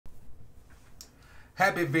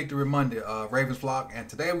Happy Victory Monday, Ravens flock, and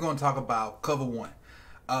today we're going to talk about cover one.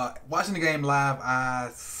 Watching the game live, I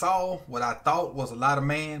saw what I thought was a lot of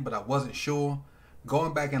man, but I wasn't sure.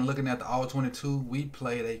 Going back and looking at the All 22, we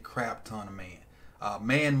played a crap ton of man.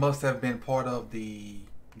 Man must have been part of the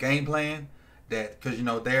game plan, that because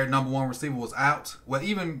their number one receiver was out. Well,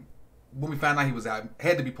 even when we found out he was out,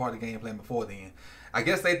 had to be part of the game plan before then. I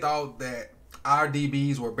guess they thought that our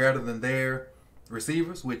DBs were better than their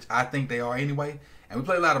receivers, which I think they are anyway. And we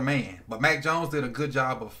played a lot of man. But Mac Jones did a good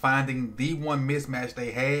job of finding the one mismatch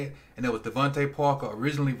they had, and it was Devontae Parker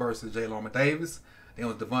originally versus Jalon Davis. Then it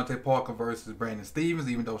was Devontae Parker versus Brandon Stevens,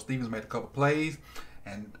 even though Stevens made a couple plays.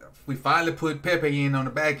 And we finally put Pepe in on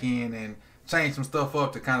the back end and changed some stuff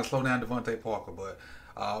up to kind of slow down Devontae Parker. But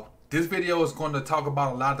this video is going to talk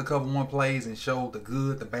about a lot of the cover one plays and show the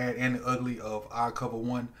good, the bad, and the ugly of our cover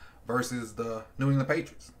one versus the New England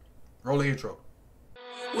Patriots. Roll the intro.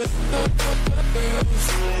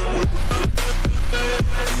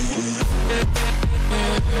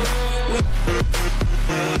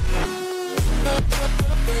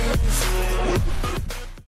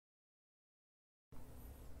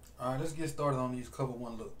 Alright, let's get started on these cover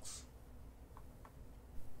one looks.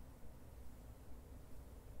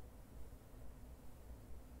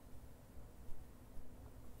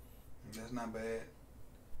 That's not bad,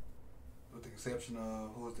 with the exception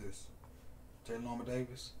of, who is this? Jalon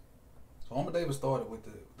Davis. So Jalon Davis started with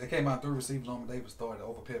they came out 3 receivers. Jalon Davis started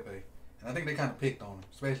over Pepe, and I think they kind of picked on him,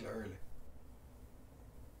 especially early.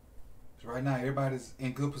 So right now everybody's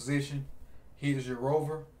in good position. Here's your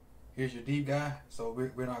rover. Here's your deep guy. So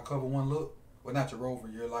we're in our cover one look. Well, not your rover.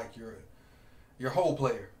 You're like your hole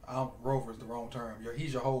player. Rover is the wrong term.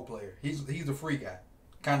 He's your hole player. He's the free guy,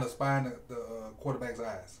 kind of spying the quarterback's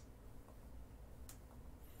eyes.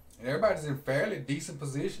 And everybody's in fairly decent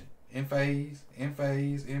position. In phase, in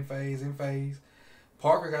phase, in phase, in phase.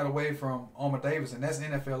 Parker got away from Jalon Davis, and that's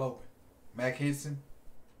NFL open. Mac Hitson.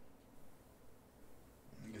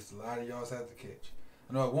 I guess a lot of y'all have to catch.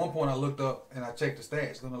 I know at one point I looked up and I checked the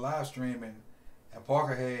stats on the live stream, and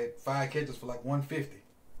Parker had 5 catches for like 150.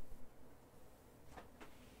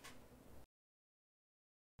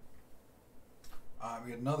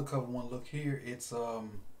 We got another cover one look here. It's what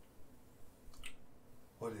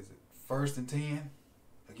is it? 1st and 10.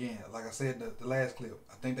 Again, like I said in the last clip,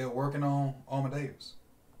 I think they were working on Jalon Davis.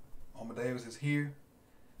 Jalon Davis is here.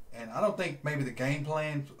 And I don't think maybe the game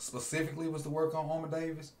plan specifically was to work on Jalon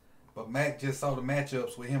Davis, but Mac just saw the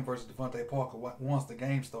matchups with him versus Devontae Parker once the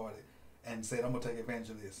game started and said, I'm going to take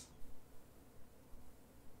advantage of this.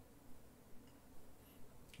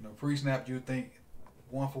 Pre-snap, you'd think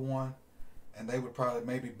 1-for-1, and they would probably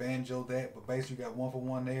maybe banjo that, but basically you got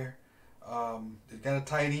 1-for-1 there. You got a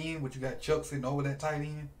tight end, which you got Chuck sitting over that tight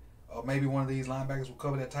end. Or maybe one of these linebackers will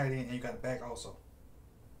cover that tight end, and you got a back also.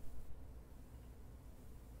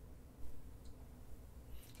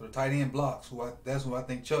 So the tight end blocks. That's who I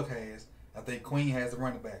think Chuck has. I think Queen has the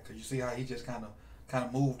running back, because you see how he just kind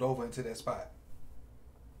of moved over into that spot.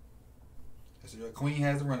 So Queen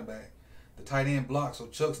has the running back. The tight end blocks, so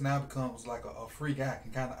Chuck's now becomes like a free guy,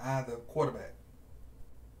 can kind of eye the quarterback.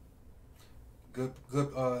 Good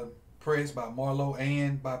press by Marlowe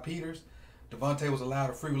and by Peters. Devontae was allowed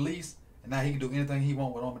a free release, and now he can do anything he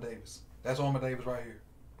wants with Jalon Davis. That's Jalon Davis right here.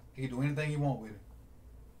 He can do anything he wants with him.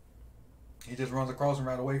 He just runs across him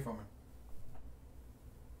right away from him.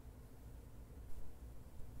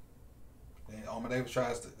 And Jalon Davis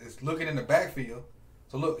is looking in the backfield.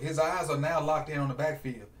 So look, his eyes are now locked in on the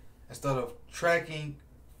backfield. Instead of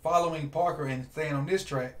following Parker and staying on this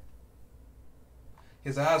track,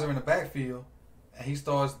 his eyes are in the backfield, and he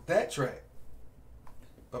starts that track.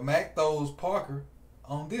 But Mac throws Parker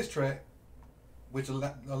on this track, which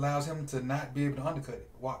allows him to not be able to undercut it.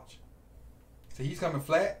 Watch. See, he's coming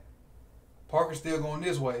flat. Parker's still going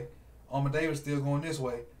this way. Jalon Davis still going this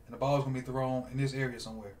way, and the ball's going to be thrown in this area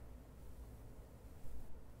somewhere.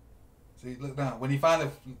 See, look down. When he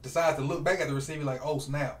finally decides to look back at the receiver, like, oh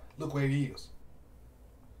snap, look where he is.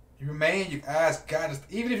 You remain, your eyes got to,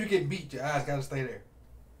 even if you get beat, your eyes got to stay there.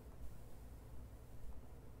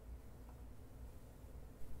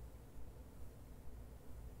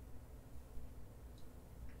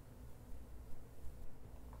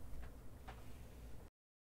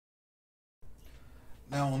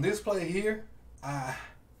 Now on this play here, I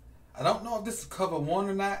don't know if this is cover one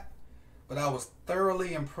or not, but I was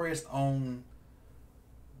thoroughly impressed on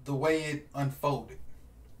the way it unfolded.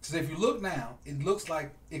 Because if you look now, it looks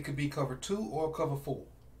like it could be cover 2 or cover 4,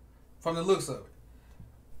 from the looks of it.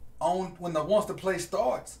 Once the play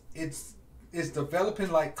starts, it's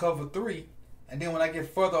developing like cover 3, and then when I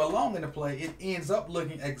get further along in the play, it ends up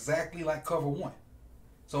looking exactly like cover 1.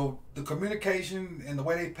 So the communication and the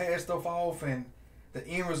way they pass stuff off and the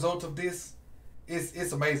end result of this,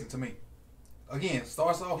 it's amazing to me. Again,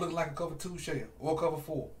 starts off looking like a cover 2 shell or cover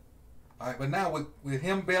 4. All right, but now with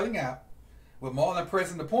him bailing out, with Marlon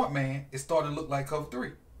pressing the point man, it started to look like cover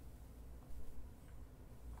 3.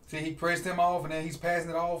 See, he pressed him off and then he's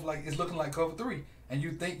passing it off like it's looking like cover 3. And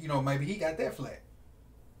you think, maybe he got that flat.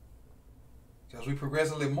 As we progress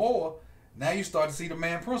a little more, now you start to see the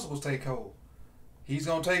man principles take hold. He's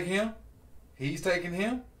going to take him. He's taking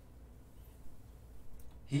him.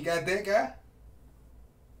 He got that guy.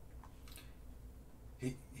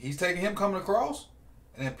 He's taking him coming across.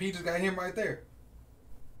 And then Peter's got him right there.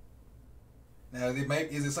 Now,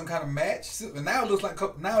 is it some kind of match? Now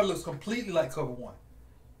it looks completely like cover 1.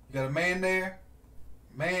 You got a man there,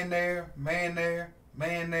 man there, man there,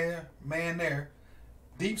 man there, man there.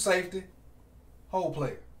 Deep safety, whole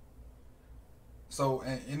player. So,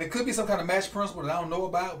 and it could be some kind of match principle that I don't know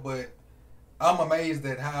about, but I'm amazed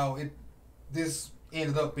at how this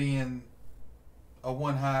ended up being a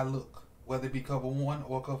one high look, whether it be cover 1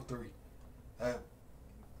 or cover 3.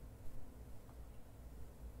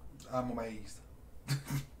 I'm amazed.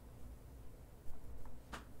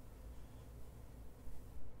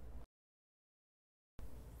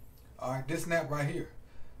 All right, this snap right here.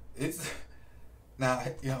 It's now,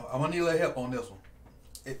 I'm gonna need a little help on this one.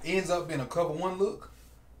 It ends up being a cover 1 look,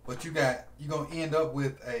 but you're gonna end up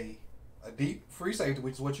with a deep free safety,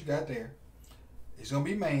 which is what you got there. It's gonna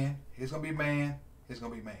be man. It's gonna be man. It's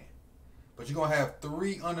gonna be man. But you're gonna have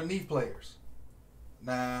 3 underneath players.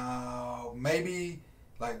 Now maybe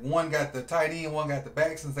like one got the tight end, one got the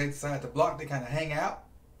back. Since they decided to block, they kind of hang out.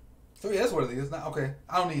 So yeah, that's what it is. Now okay,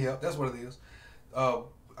 I don't need help. That's what it is. I'm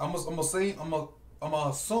gonna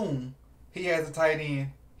assume he has the tight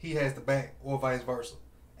end, he has the back, or vice versa.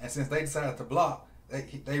 And since they decided to block,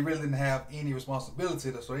 they really didn't have any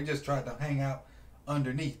responsibility, so they just tried to hang out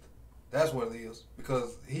underneath. That's what it is,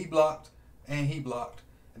 because he blocked and he blocked,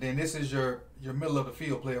 and then this is your middle of the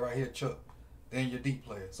field player right here, Chuck. Then your deep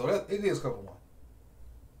player. So it is cover 1.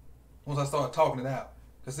 Once I start talking it out,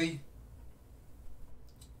 cause see,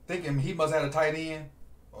 thinking he must have a tight end,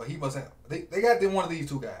 or he must have. They got one of these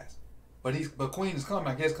 2 guys, but Queen is coming,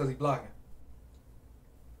 I guess, cause he's blocking.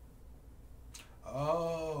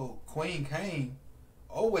 Oh, Queen came.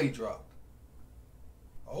 Owe dropped.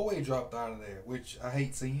 Owe dropped out of there, which I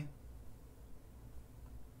hate seeing.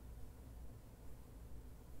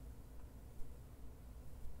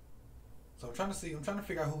 So I'm trying to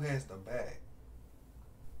figure out who has the back.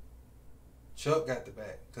 Chuck got the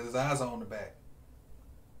back, because his eyes are on the back.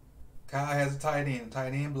 Kyle has a tight end. The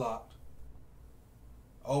tight end blocked.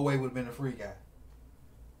 Owe would have been a free guy.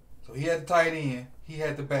 So he had the tight end. He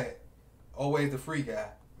had the back. Always the free guy.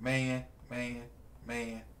 Man. There you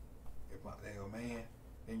go, man.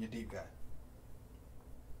 Then your deep guy.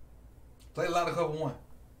 Played a lot of cover 1.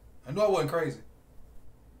 I knew I wasn't crazy.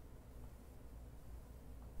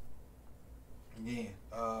 Again,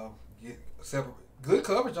 get separate. Good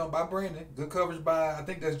coverage by Brandon. Good coverage by, I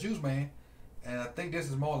think that's Juice Man. And I think this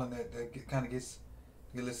is Marlon that kind of gets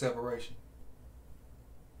a little separation.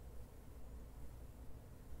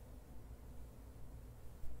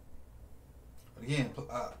 But again,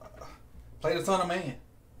 played a ton of man.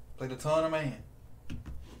 Played a ton of man.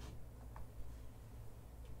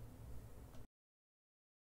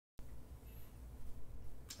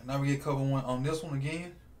 And now we get cover 1 on this one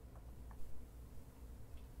again.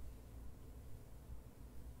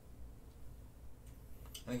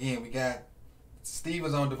 And again, we got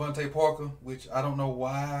Stevens on Devontae Parker, which I don't know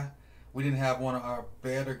why we didn't have one of our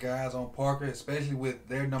better guys on Parker, especially with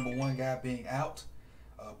their number 1 guy being out.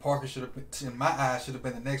 Parker should have, in my eyes, should have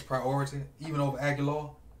been the next priority, even over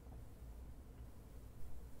Aguilar.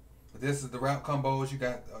 But this is the route combos. You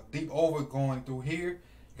got a deep over going through here.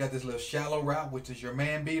 You got this little shallow route, which is your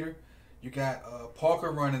man beater. You got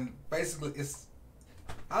Parker running, basically,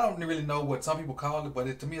 I don't really know what some people call it,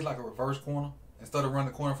 but to me it's like a reverse corner. Instead of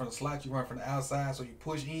running the corner from the slot, you run from the outside. So you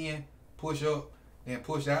push in, push up, then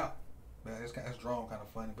push out. Man, that's drawn kind of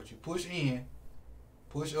funny, but you push in,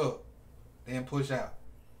 push up, then push out.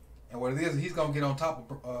 And what it is, he's gonna get on top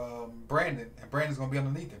of Brandon, and Brandon's gonna be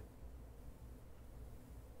underneath him.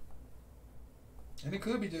 And it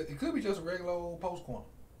could be just a regular old post corner.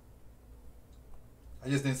 I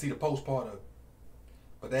just didn't see the post part of it.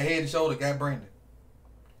 But that head and shoulder got Brandon.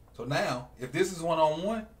 So now, if this is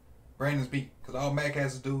 1-on-1, Brandon's beat, because all Mac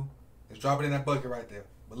has to do is drop it in that bucket right there.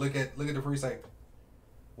 But look at the free safety.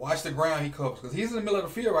 Watch the ground he covers, because he's in the middle of the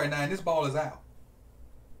field right now, and this ball is out.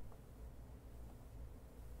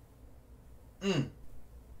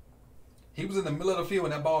 He was in the middle of the field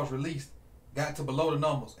when that ball was released, got to below the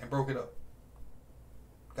numbers and broke it up.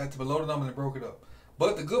 Got to below the numbers and broke it up.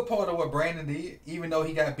 But the good part of what Brandon did, even though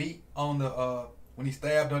he got beat on the when he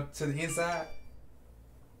stabbed up to the inside,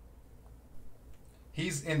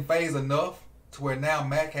 he's in phase enough to where now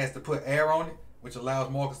Mac has to put air on it, which allows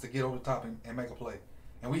Marcus to get over the top and make a play.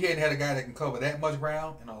 And we hadn't had a guy that can cover that much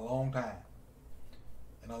ground in a long time.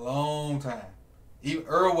 In a long time. Even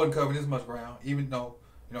Earl wasn't covering this much ground, even though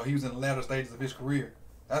he was in the latter stages of his career.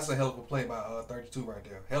 That's a hell of a play by 32 right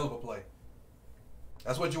there. Hell of a play.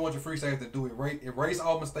 That's what you want your free safety to do. Erase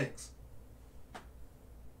all mistakes.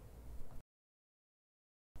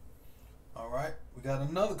 All right, we got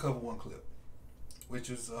another cover one clip, which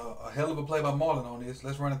is a hell of a play by Marlon on this.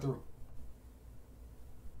 Let's run it through.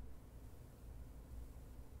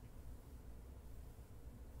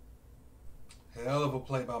 Hell of a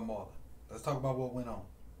play by Marlon. Let's talk about what went on.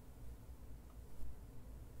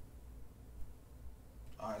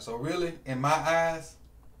 All right, so really, in my eyes,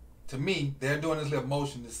 to me, they're doing this little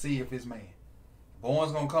motion to see if it's man.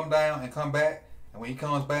 Bourne's going to come down and come back, and when he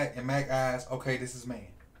comes back, in Mac's eyes, okay, this is man.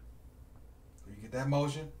 So you get that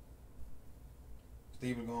motion.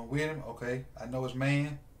 Steven going with him. Okay, I know it's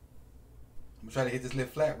man. I'm going to try to hit this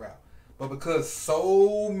little flat route. But because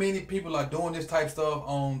so many people are doing this type stuff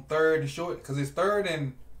on third and short, because it's third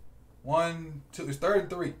and 1, 2, it's third and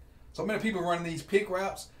 3. So many people running these pick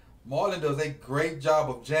routes. Marlon does a great job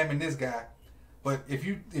of jamming this guy. But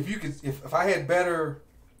if I had better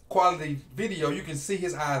quality video, you can see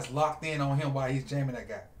his eyes locked in on him while he's jamming that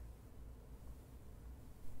guy.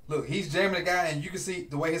 Look, he's jamming the guy, and you can see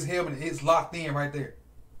the way his helmet is locked in right there.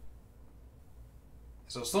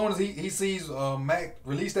 So as soon as he sees Mac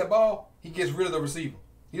release that ball, he gets rid of the receiver.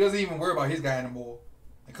 He doesn't even worry about his guy anymore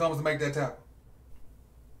and comes to make that tackle.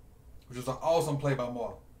 Which was an awesome play by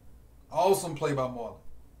Marlon. Awesome play by Marlon.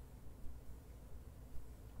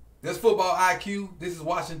 This football IQ, this is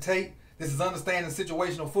watching tape, this is understanding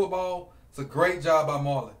situational football. It's a great job by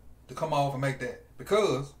Marlon to come off and make that.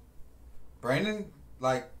 Because Brandon,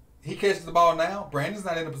 he catches the ball now. Brandon's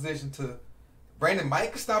not in a position to... Brandon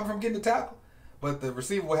might stop him from getting the tackle, but the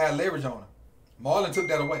receiver will have leverage on him. Marlon took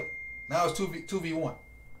that away. Now it's 2v1.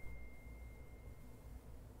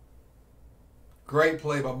 Great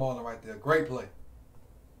play by Marlon right there. Great play.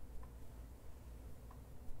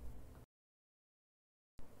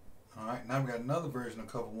 All right, now we got another version of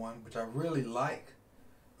cover one, which I really like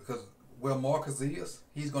because where Marcus is,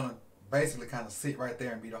 he's going to basically kind of sit right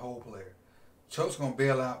there and be the hole player. Chuck's going to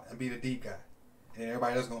bail out and be the deep guy, and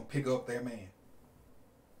everybody else is going to pick up their man.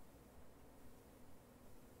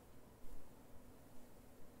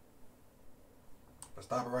 But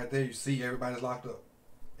stop it right there. You see everybody's locked up.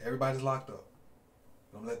 Everybody's locked up.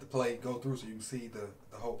 Don't let the play go through so you can see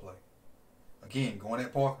the whole play. Again, going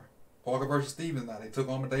at Parker. Parker versus Stevens now. They took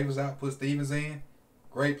Armour Davis out, put Stevens in.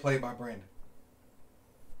 Great play by Brandon.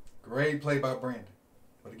 Great play by Brandon.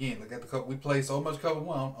 But again, look at the cover. We played so much cover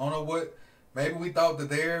one. I don't know what. Maybe we thought that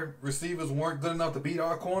their receivers weren't good enough to beat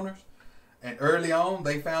our corners. And early on,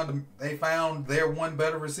 they found their one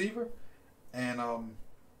better receiver. And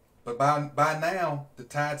but by now, the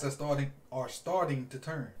tides are starting to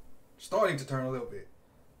turn. Starting to turn a little bit.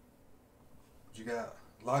 But you got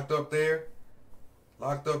locked up there.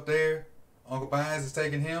 Locked up there. Uncle Bynes is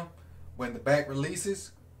taking him. When the back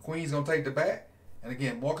releases, Queen's going to take the back. And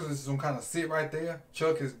again, Marcus is going to kind of sit right there.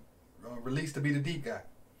 Chuck is released to be the deep guy.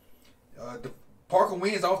 Parker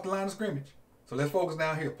wins off the line of scrimmage. So let's focus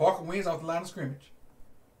down here. Parker wins off the line of scrimmage.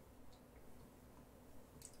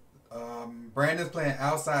 Brandon's playing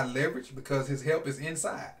outside leverage because his help is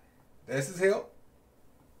inside. That's his help.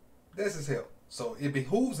 That's his help. So it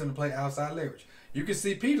behooves him to play outside leverage. You can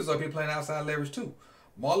see Peters up here playing outside leverage too.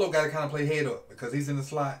 Marlowe got to kind of play head up because he's in the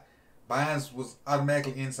slot. Bynes was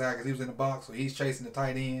automatically inside because he was in the box, so he's chasing the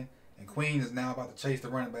tight end. And Queen is now about to chase the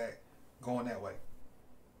running back going that way.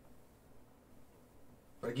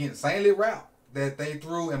 But again, the same little route that they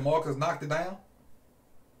threw and Marcus knocked it down.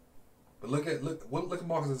 But look at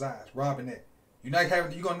Marcus's eyes, robbing that. You're not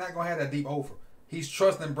gonna have that deep over. He's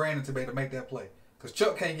trusting Brandon to be able to make that play because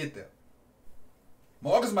Chuck can't get there.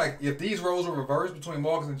 Marcus might, if these roles were reversed between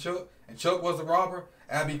Marcus and Chuck was the robber,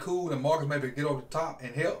 that'd be cool, and Marcus maybe get over the top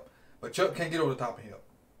and help. But Chuck can't get over the top and help.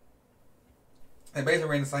 And basically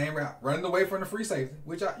ran the same route, running away from the free safety,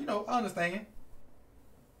 which I understand.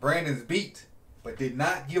 Brandon's beat, but did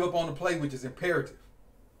not give up on the play, which is imperative.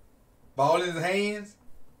 Ball in his hands,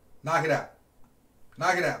 knock it out.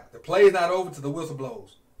 Knock it out. The play is not over till the whistle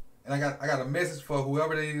blows. And I got a message for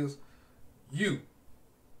whoever it is. You.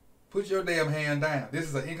 Put your damn hand down. This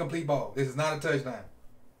is an incomplete ball. This is not a touchdown.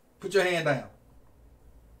 Put your hand down.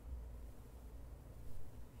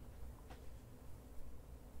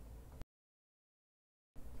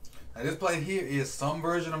 Now this play here is some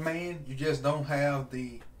version of man. You just don't have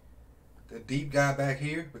the deep guy back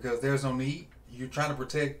here because there's no need. You're trying to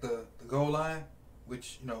protect the goal line,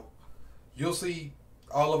 which, you know, you'll see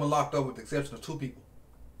all of them locked up with the exception of 2 people.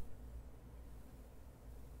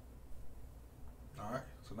 All right,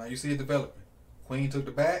 so now you see it developing. Queen took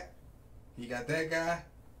the back. He got that guy.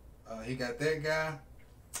 He got that guy.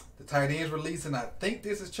 The tight end's releasing. I think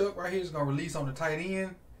this is Chuck right here. He's going to release on the tight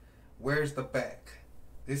end. Where's the back?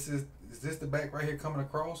 Is this the back right here coming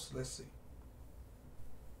across? Let's see.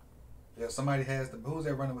 Yeah, somebody has the. Who's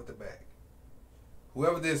that running with the back?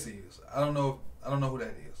 Whoever this is, I don't know who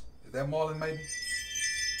that is. Is that Marlon maybe?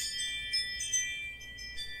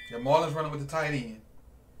 Yeah, Marlon's running with the tight end,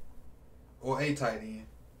 or a tight end.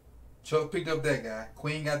 Chuck picked up that guy.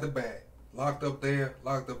 Queen got the back. Locked up there.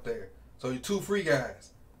 Locked up there. So you're 2 free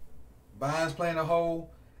guys. Bynes playing a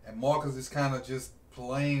hole, and Marcus is kind of just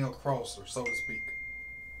playing across her, so to speak.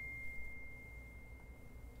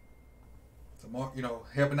 So, you know,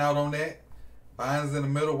 helping out on that. Bynes in the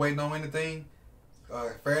middle, waiting on anything.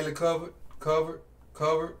 Fairly covered.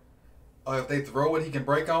 If they throw it, he can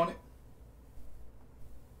break on it.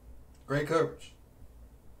 Great coverage.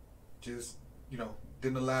 Just, you know,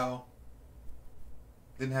 didn't have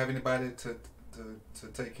anybody to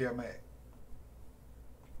take care of Mac.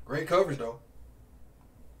 Great coverage though.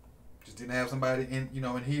 Just didn't have somebody in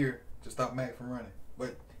here to stop Mac from running.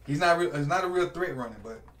 But he's not a real threat running,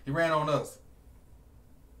 but he ran on us.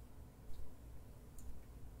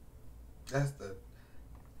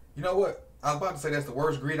 You know what? I was about to say that's the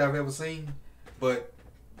worst grid I've ever seen, but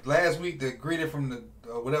last week the grid from the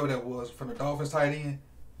whatever that was from the Dolphins tight end,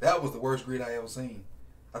 that was the worst grid I ever seen.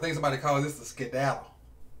 I think somebody called this the skedaddle.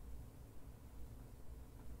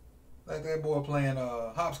 Like that boy playing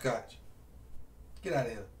hopscotch. Get out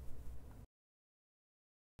of here.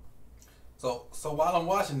 So while I'm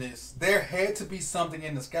watching this, there had to be something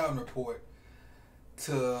in the scouting report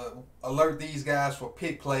to alert these guys for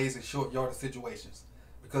pick plays and short yardage situations.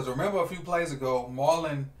 Because remember a few plays ago,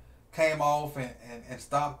 Marlon came off and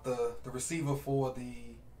stopped the receiver for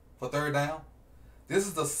third down. This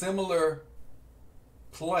is a similar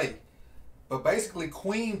play, but basically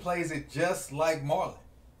Queen plays it just like Marlon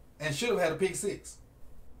and should have had a pick 6.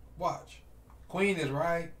 Watch. Queen is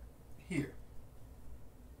right here.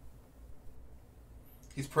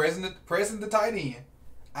 He's pressing the tight end.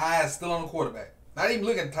 Eyes still on the quarterback. Not even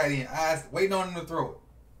looking at the tight end. Eyes waiting on him to throw it.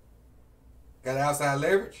 Got outside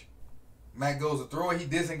leverage. Mac goes to throw it. He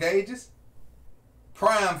disengages.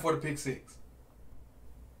 Prime for the pick 6.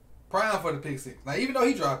 Prime for the pick 6. Now, even though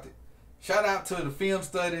he dropped it, shout out to the film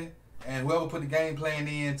study and whoever put the game plan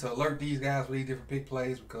in to alert these guys for these different pick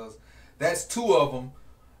plays, because that's 2 of them.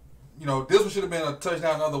 You know, this one should have been a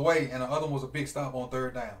touchdown the other way, and the other one was a big stop on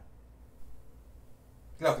third down.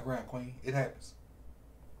 Get off the ground, Queen. It happens.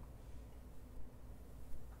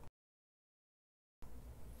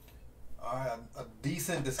 All right, a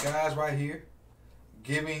decent disguise right here,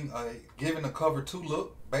 giving a cover 2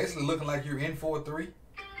 look, basically looking like you're in 4-3.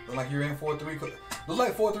 Look like you're in 4-3. Look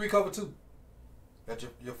like 4-3 cover 2. Got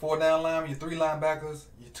your 4 down linemen, your 3 linebackers,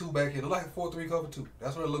 your 2 back here. Look like a 4-3 cover 2.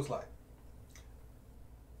 That's what it looks like.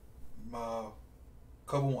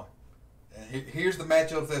 Cover 1. And here's the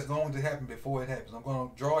matchups that's going to happen before it happens. I'm going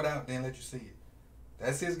to draw it out, then let you see it.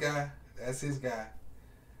 That's his guy. That's his guy.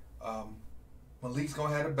 Malik's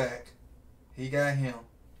going to have the back. He got him.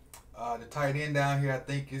 The tight end down here, I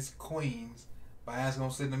think, is Queens. Bynes going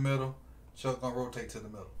to sit in the middle. Chuck going to rotate to the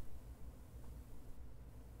middle.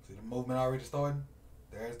 See the movement already starting?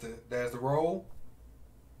 There's the roll.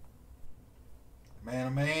 Man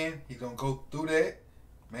to man. He's going to go through that.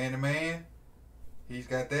 Man to man. He's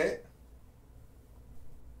got that.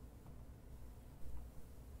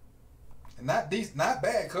 And not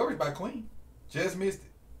bad coverage by Queen. Just missed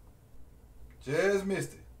it. Just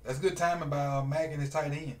missed it. That's good timing by Mac and his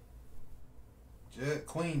tight end.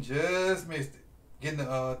 Queen just missed it. Getting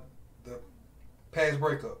the pass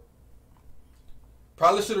breakup.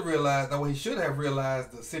 Probably should have realized, no, he should have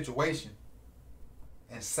realized the situation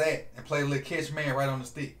and sat and played a little catch man right on the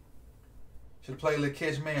stick. Should have played a little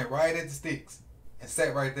catch man right at the sticks and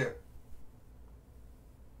sat right there.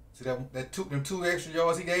 See them 2 extra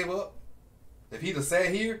yards he gave up? If he'd have sat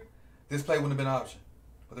here, this play wouldn't have been an option.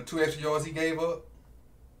 But the 2 extra yards he gave up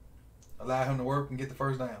allowed him to work and get the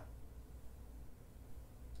first down.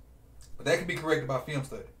 But that can be corrected by film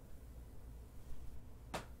study.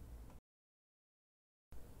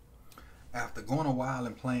 After going a while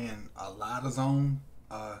and playing a lot of zone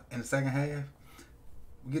in the second half,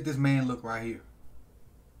 we get this man look right here.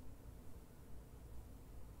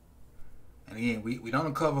 And again, we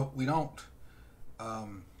don't cover, we don't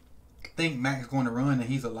think Mac's going to run and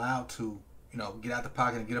he's allowed to, get out the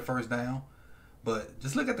pocket and get a first down. But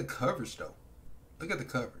just look at the coverage, though. Look at the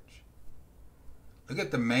coverage. Look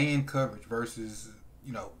at the man coverage versus,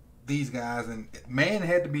 these guys. And man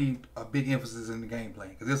had to be a big emphasis in the game plan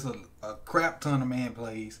because there's a crap ton of man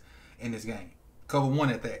plays in this game. Cover one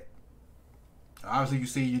at that. Obviously, you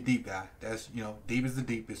see your deep guy. That's, deep is the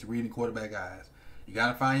deepest, reading quarterback guys. You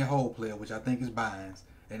got to find your hole player, which I think is Bynes,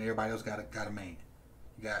 and everybody else got a man.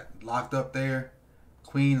 You got locked up there.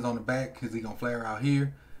 Queen is on the back because he's going to flare out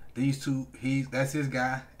here. These two, that's his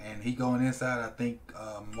guy, and he going inside. I think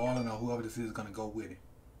Marlon or whoever this is going to go with him.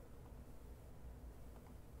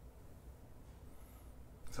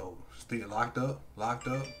 So, still locked up. That's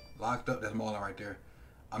Marlon right there.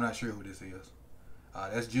 I'm not sure who this is.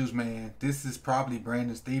 That's Juice Man. This is probably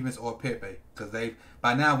Brandon Stevens or Pepe. Because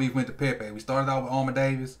by now we've went to Pepe. We started out with Armour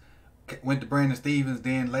Davis, went to Brandon Stevens,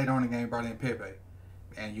 then later on in the game brought in Pepe.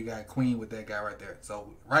 And you got Queen with that guy right there.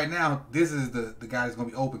 So right now, this is the guy that's going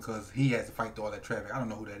to be open because he has to fight through all that traffic. I don't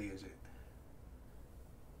know who that is yet.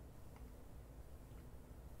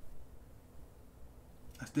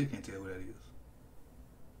 I still can't tell who that is.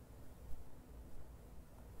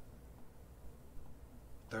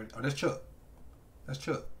 Oh, that's Chuck. That's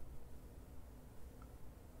Chuck.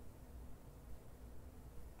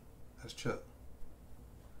 That's Chuck.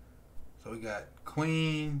 So we got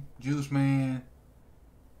Queen, Juice Man,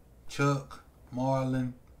 Chuck,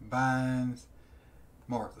 Marlon, Bynes,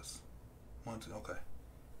 Marcus. 1, 2, okay.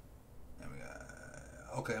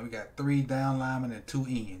 And we got 3 down linemen and 2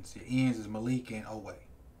 ends. Your ends is Malik and Oway.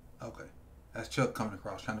 Okay. That's Chuck coming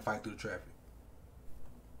across, trying to fight through the traffic.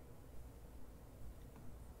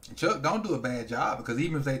 And Chuck don't do a bad job because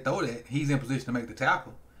even if they throw that, he's in position to make the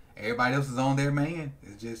tackle. Everybody else is on their man.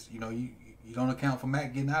 It's just, you don't account for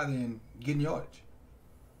Mac getting out there and getting yardage.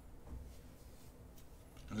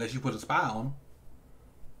 Unless you put a spy on him.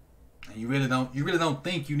 And you really don't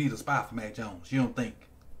think you need a spy for Mac Jones. You don't think.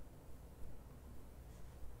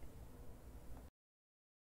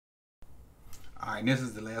 Alright, this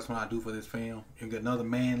is the last one I do for this film. You get another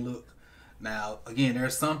man look. Now, again,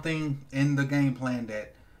 there's something in the game plan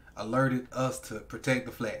that alerted us to protect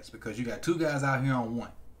the flats because you got 2 guys out here on 1.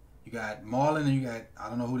 You got Marlon and you got, I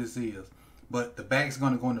don't know who this is, but the back's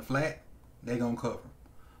going to go in the flat. They're going to cover him.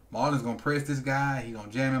 Marlon's going to press this guy. He's going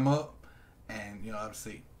to jam him up. And, let's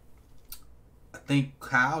see. I think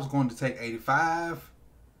Kyle's going to take 85.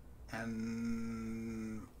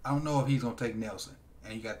 And I don't know if he's going to take Nelson.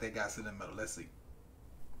 And you got that guy sitting in the middle. Let's see.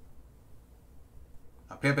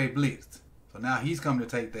 Now, Pepe blitzed. So now he's coming to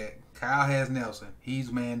take that. Kyle has Nelson.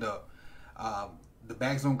 He's manned up. The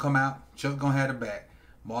back's going to come out. Chuck going to have the back.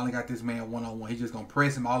 Marlon got this man one-on-one. He's just going to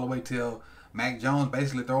press him all the way till Mac Jones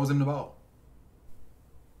basically throws him the ball.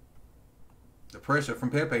 The pressure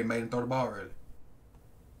from Pepe made him throw the ball early.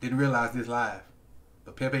 Didn't realize this live.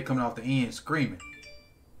 But Pepe coming off the end screaming.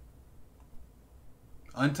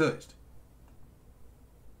 Untouched.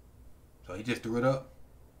 So he just threw it up.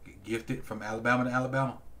 Gifted from Alabama to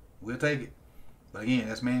Alabama. We'll take it. But again,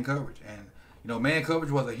 that's man coverage. And, man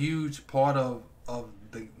coverage was a huge part of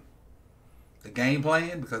the game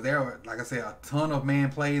plan because there are, like I said, a ton of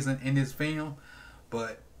man plays in this film.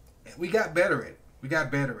 But we got better at it.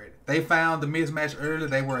 They found the mismatch early.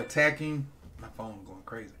 They were attacking. My phone going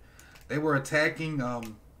crazy. They were attacking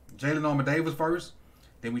Jalen Armour Davis first.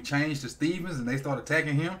 Then we changed to Stevens and they started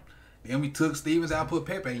attacking him. Then we took Stevens out, put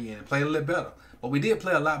Pepe in and played a little better. But we did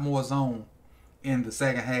play a lot more zone in the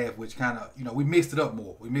second half, which kind of, we mixed it up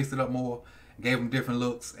more. Gave them different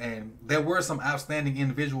looks. And there were some outstanding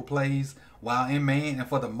individual plays while in man. And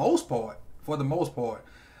for the most part,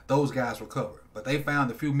 those guys were covered. But they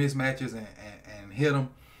found a few mismatches and hit them.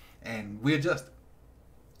 And we adjusted.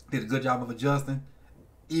 Did a good job of adjusting.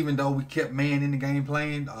 Even though we kept man in the game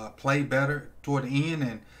playing, played better toward the end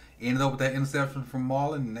and ended up with that interception from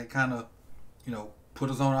Marlon. And that kind of, put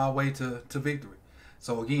us on our way to victory.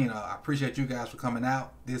 So again, I appreciate you guys for coming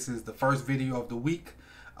out. This is the first video of the week.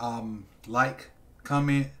 Like,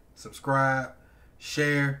 comment, subscribe,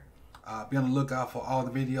 share. Be on the lookout for all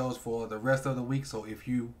the videos for the rest of the week. So if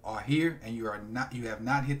you are here and you have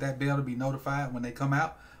not hit that bell to be notified when they come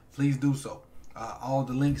out, please do so. All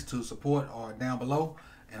the links to support are down below.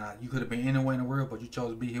 And you could have been anywhere in the world, but you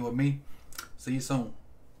chose to be here with me. See you soon.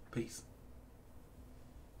 Peace.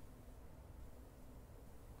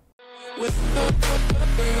 With